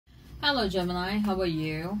Hello Gemini, how are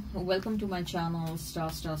you? Welcome to my channel Star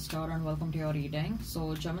and welcome to your reading.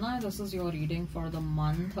 So Gemini, this is your reading for the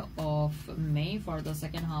month of May, for the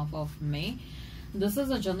second half of May. This is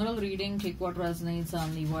a general reading. Take what resonates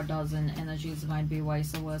and leave what doesn't. Energies might be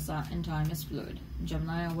vice versa and time is fluid.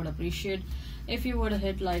 Gemini, I would appreciate if you would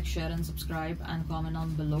hit like, share and subscribe and comment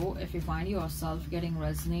on below if you find yourself getting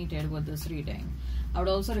resonated with this reading. I would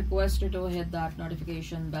also request you to hit that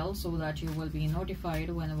notification bell so that you will be notified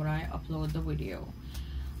whenever I upload the video.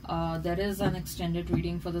 There is an extended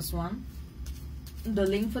reading for this one. The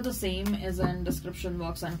link for the same is in description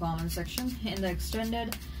box and comment section. In the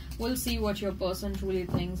extended, we'll see what your person truly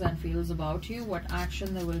thinks and feels about you, what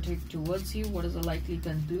action they will take towards you, what is the likely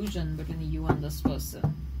conclusion between you and this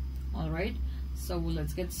person. Alright, so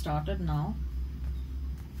let's get started now.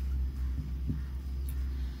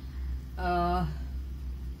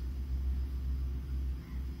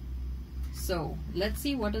 So let's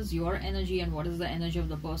see what is your energy and what is the energy of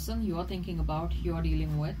the person you are thinking about, you are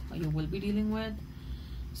dealing with, or you will be dealing with.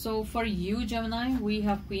 So for you Gemini, we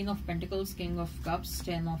have Queen of Pentacles, King of Cups,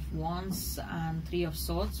 10 of Wands and 3 of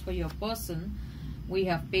Swords. For your person, we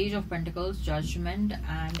have Page of Pentacles, Judgment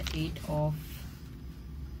and 8 of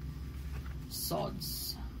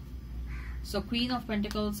Swords. So Queen of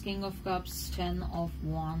Pentacles, King of Cups, 10 of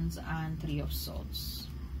Wands and 3 of Swords.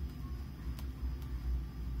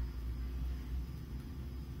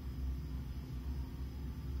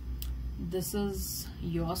 This is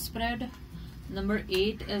your spread. Number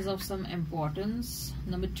 8 is of some importance.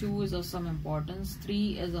 Number 2 is of some importance.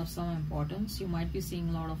 3 is of some importance. You might be seeing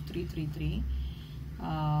a lot of 333,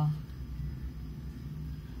 lot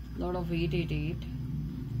of 888,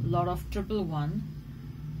 lot of 111.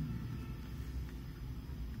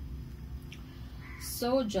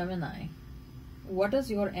 So Gemini, what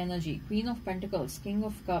is your energy? Queen of Pentacles, King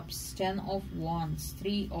of Cups, 10 of Wands,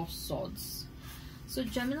 3 of Swords. So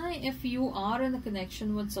Gemini, if you are in a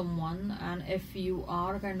connection with someone and if you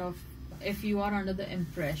are under the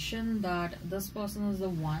impression that this person is the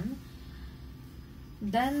one,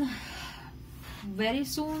 then very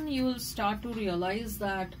soon you will start to realize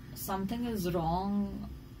that something is wrong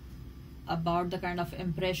about the kind of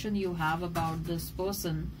impression you have about this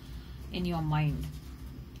person in your mind.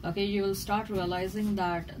 Okay, you will start realizing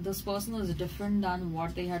that this person is different than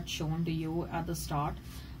what they had shown to you at the start.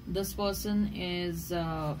 This person is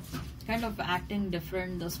kind of acting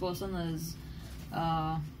different. This person is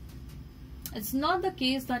it's not the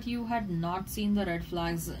case that you had not seen the red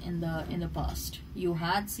flags in the past. You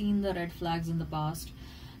had seen the red flags in the past.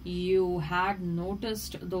 You had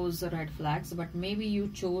noticed those red flags, but maybe you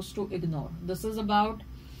chose to ignore. This is about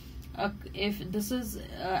if this is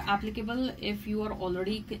applicable if you are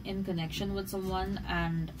already in connection with someone,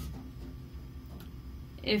 and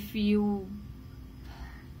if you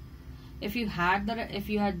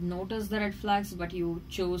had noticed the red flags but you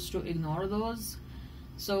chose to ignore those,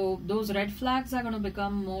 so those red flags are going to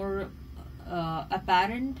become more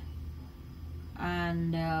apparent,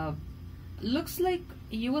 and looks like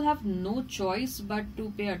you will have no choice but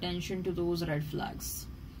to pay attention to those red flags.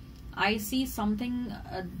 I see something,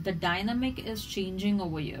 the dynamic is changing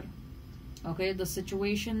over here. Okay, the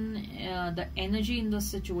situation, the energy in this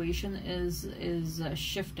situation is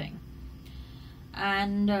shifting,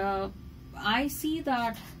 and I see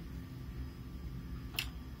that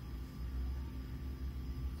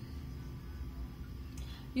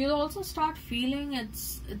you'll also start feeling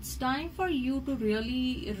it's time for you to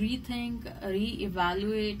really rethink,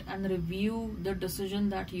 reevaluate and review the decision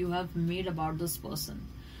that you have made about this person.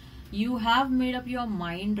 You have made up your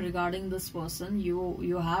mind regarding this person.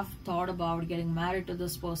 You have thought about getting married to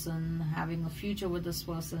this person, having a future with this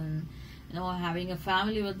person, you know, having a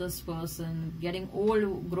family with this person, getting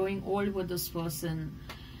old, growing old with this person.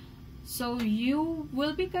 So you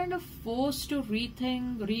will be kind of forced to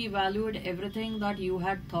rethink, reevaluate everything that you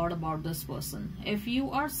had thought about this person. If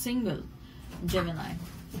you are single, Gemini,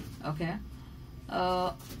 okay,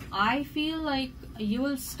 I feel like you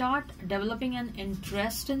will start developing an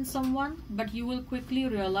interest in someone, but you will quickly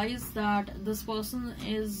realize that this person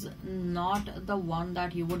is not the one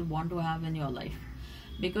that you would want to have in your life,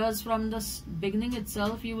 because from the beginning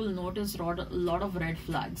itself you will notice a lot of red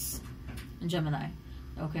flags, Gemini.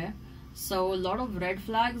 Okay, so a lot of red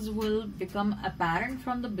flags will become apparent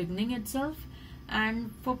from the beginning itself.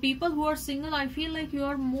 And for people who are single, I feel like you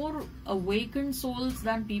are more awakened souls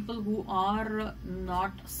than people who are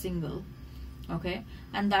not single. Okay,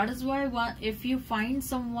 and that is why if you find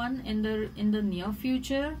someone in the near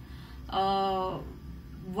future,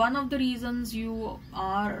 one of the reasons you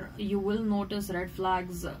will notice red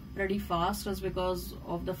flags pretty fast is because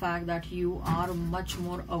of the fact that you are much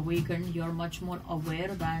more awakened, you're much more aware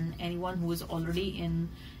than anyone who is already in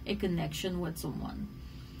a connection with someone.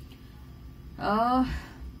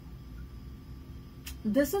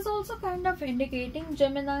 This is also kind of indicating,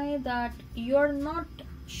 Gemini, that you're not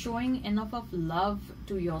showing enough of love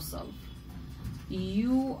to yourself.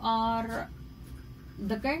 You are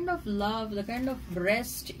the kind of love, the kind of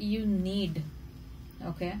rest you need.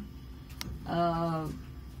 Okay,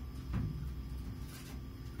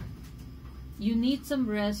 you need some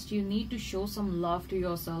rest, you need to show some love to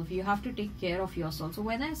yourself, you have to take care of yourself. So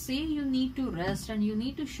when I say you need to rest and you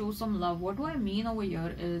need to show some love, what do I mean over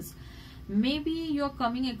here is, maybe you're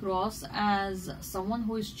coming across as someone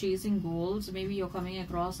who is chasing goals, maybe you're coming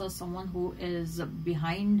across as someone who is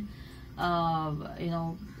behind,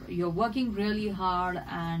 you're working really hard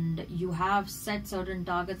and you have set certain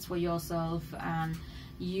targets for yourself and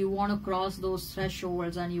you want to cross those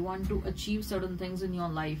thresholds and you want to achieve certain things in your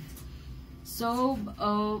life. So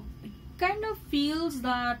kind of feels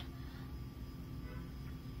that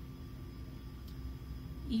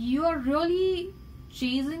you are really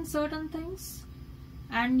chasing certain things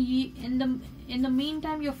and in the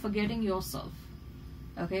meantime you're forgetting yourself.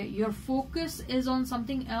 Okay, your focus is on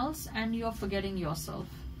something else and you're forgetting yourself.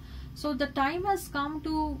 So the time has come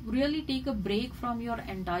to really take a break from your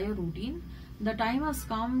entire routine. The time has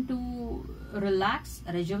come to relax,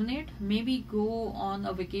 rejuvenate, maybe go on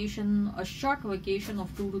a vacation, a short vacation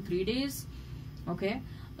of 2 to 3 days. Okay,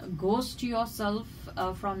 ghost yourself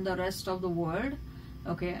from the rest of the world.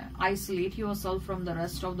 Okay, isolate yourself from the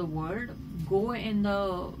rest of the world, go in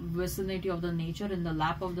the vicinity of the nature, in the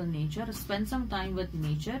lap of the nature, spend some time with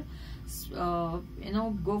nature,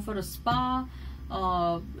 go for a spa.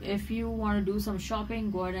 If you want to do some shopping,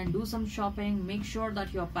 go ahead and do some shopping. Make sure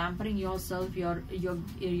that you're pampering yourself, you're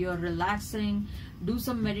relaxing, do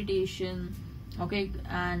some meditation. Okay,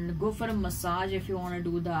 and go for a massage if you want to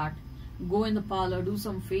do that. Go in the parlor, do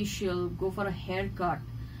some facial, go for a haircut.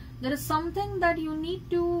 There is something that you need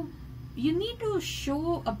to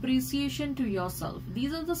show appreciation to yourself.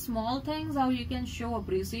 These are the small things how you can show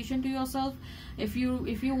appreciation to yourself. If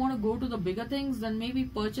you want to go to the bigger things, then maybe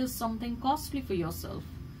purchase something costly for yourself.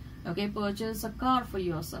 Okay, purchase a car for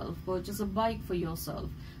yourself, purchase a bike for yourself,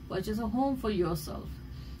 purchase a home for yourself.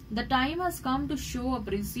 The time has come to show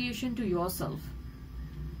appreciation to yourself.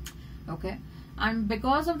 Okay, and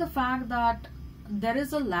because of the fact that there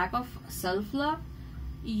is a lack of self-love,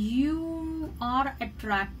 you are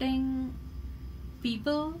attracting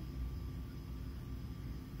people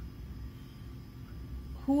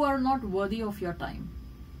who are not worthy of your time.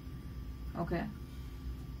 Okay,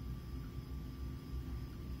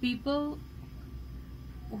 people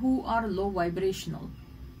who are low vibrational.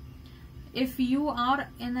 If you are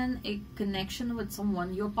in a connection with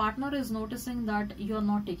someone, your partner is noticing that you're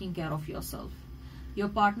not taking care of yourself. Your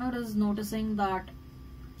partner is noticing that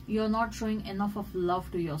you're not showing enough of love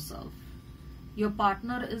to yourself. Your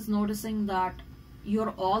partner is noticing that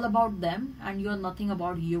you're all about them and you're nothing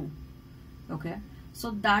about you. Okay,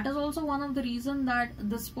 so that is also one of the reasons that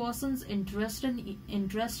this person's interest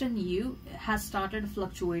in you has started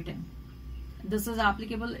fluctuating. This is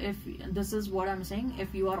applicable if this is what I'm saying,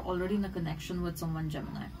 if you are already in a connection with someone,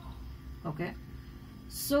 Gemini. Okay,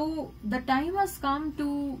 so the time has come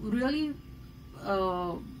to really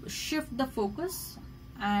shift the focus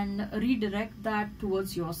and redirect that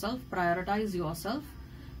towards yourself. Prioritize yourself.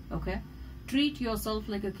 Okay, treat yourself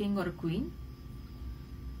like a king or a queen,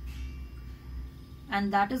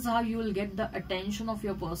 and that is how you will get the attention of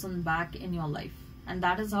your person back in your life, and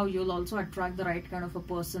that is how you'll also attract the right kind of a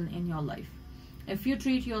person in your life. If you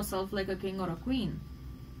treat yourself like a king or a queen,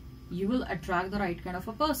 you will attract the right kind of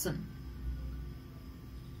a person.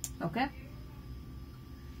 Okay,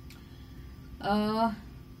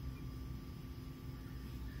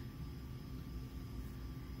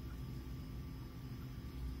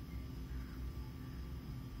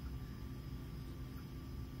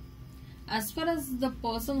 as far as the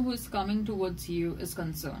person who is coming towards you is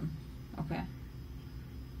concerned, okay,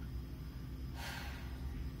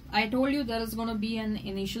 I told you there is going to be an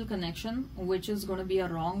initial connection which is going to be a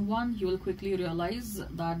wrong one. You will quickly realize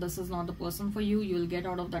that this is not the person for you. You will get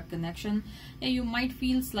out of that connection. And you might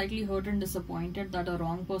feel slightly hurt and disappointed that a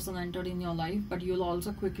wrong person entered in your life, but you'll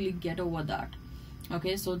also quickly get over that.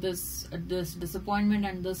 Okay, so this disappointment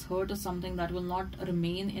and this hurt is something that will not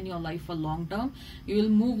remain in your life for long term. You will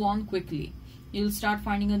move on quickly. You'll start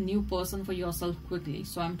finding a new person for yourself quickly.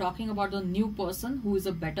 So I'm talking about the new person who is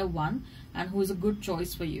a better one and who is a good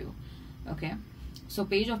choice for you. Okay, So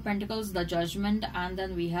Page of Pentacles, the Judgment, and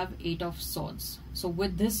then we have Eight of Swords. So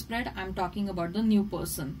with this spread, I'm talking about the new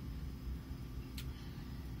person.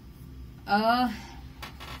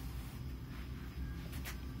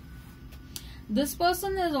 This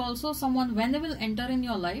person is also someone, when they will enter in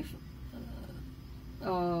your life,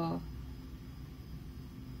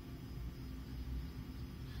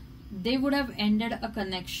 they would have ended a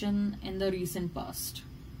connection in the recent past.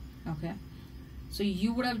 Okay, so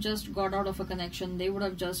you would have just got out of a connection, they would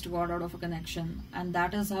have just got out of a connection, and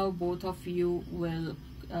that is how both of you will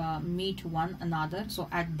meet one another. So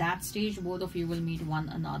at that stage, both of you will meet one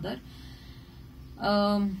another.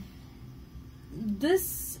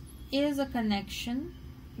 This is a connection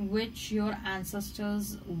which your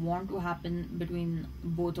ancestors want to happen between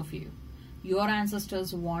both of you. Your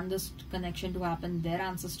ancestors want this connection to happen, their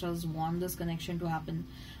ancestors want this connection to happen.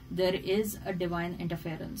 There is a divine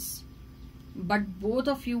interference, but both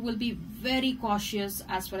of you will be very cautious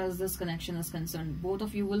as far as this connection is concerned. Both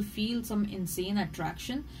of you will feel some insane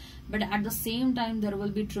attraction, but at the same time there will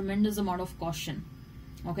be tremendous amount of caution.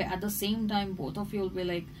 Okay, at the same time both of you will be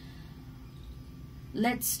like,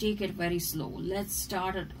 let's take it very slow, let's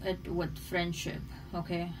start it with friendship.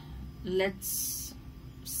 Okay, let's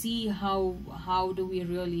see how do we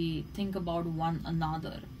really think about one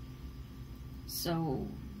another. So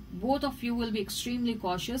both of you will be extremely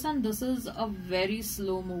cautious, and this is a very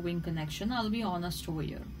slow moving connection. I'll be honest over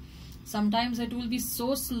here. Sometimes it will be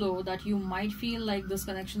so slow that you might feel like this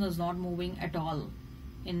connection is not moving at all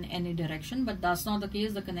in any direction, but that's not the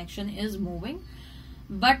case. The connection is moving,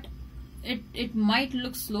 but it might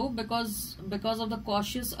look slow because of the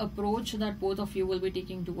cautious approach that both of you will be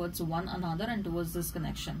taking towards one another and towards this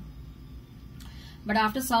connection. But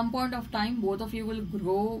after some point of time, both of you will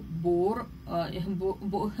grow bored.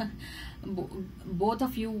 Both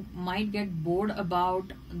of you might get bored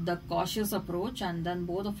about the cautious approach, and then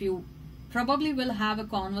both of you probably will have a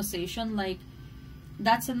conversation like,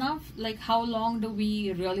 that's enough. Like, how long do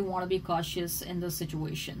we really want to be cautious in this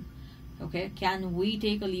situation? Okay, can we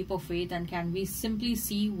take a leap of faith and can we simply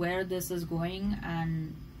see where this is going,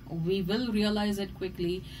 and we will realize it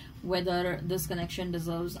quickly whether this connection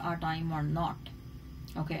deserves our time or not.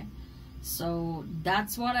 Okay, so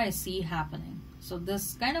that's what I see happening. So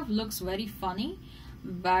this kind of looks very funny,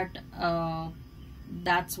 but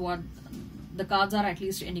that's what the cards are at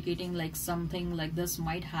least indicating, like something like this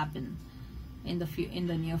might happen in the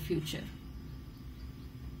near future.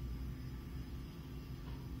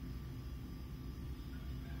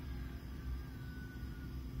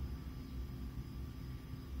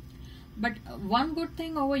 But one good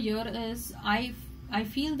thing over here is I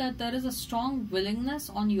feel that there is a strong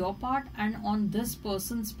willingness on your part and on this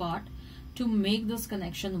person's part to make this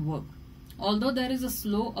connection work. Although there is a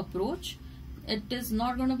slow approach, it is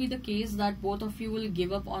not going to be the case that both of you will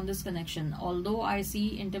give up on this connection. Although I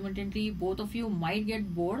see intermittently both of you might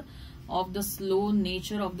get bored of the slow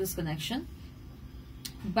nature of this connection,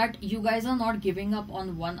 but you guys are not giving up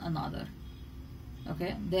on one another.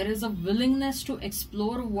 Okay, there is a willingness to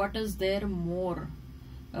explore what is there more.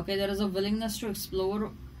 Okay, there is a willingness to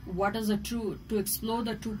explore what is to explore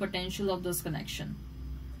the true potential of this connection.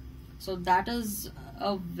 So that is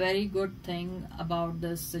a very good thing about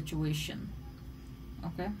this situation.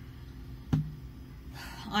 Okay,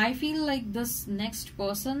 I feel like this next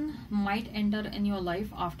person might enter in your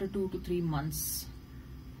life after 2 to 3 months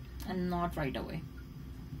and not right away.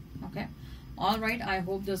 Okay, alright, I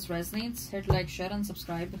hope this resonates. Hit like, share and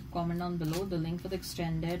subscribe. Comment down below. The link for the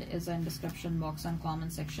extended is in description box and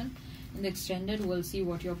comment section. In the extended, we'll see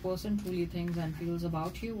what your person truly thinks and feels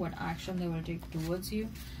about you, what action they will take towards you,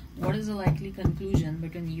 what is the likely conclusion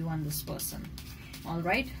between you and this person.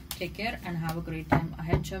 Alright, take care and have a great time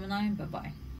ahead, Gemini. Bye-bye.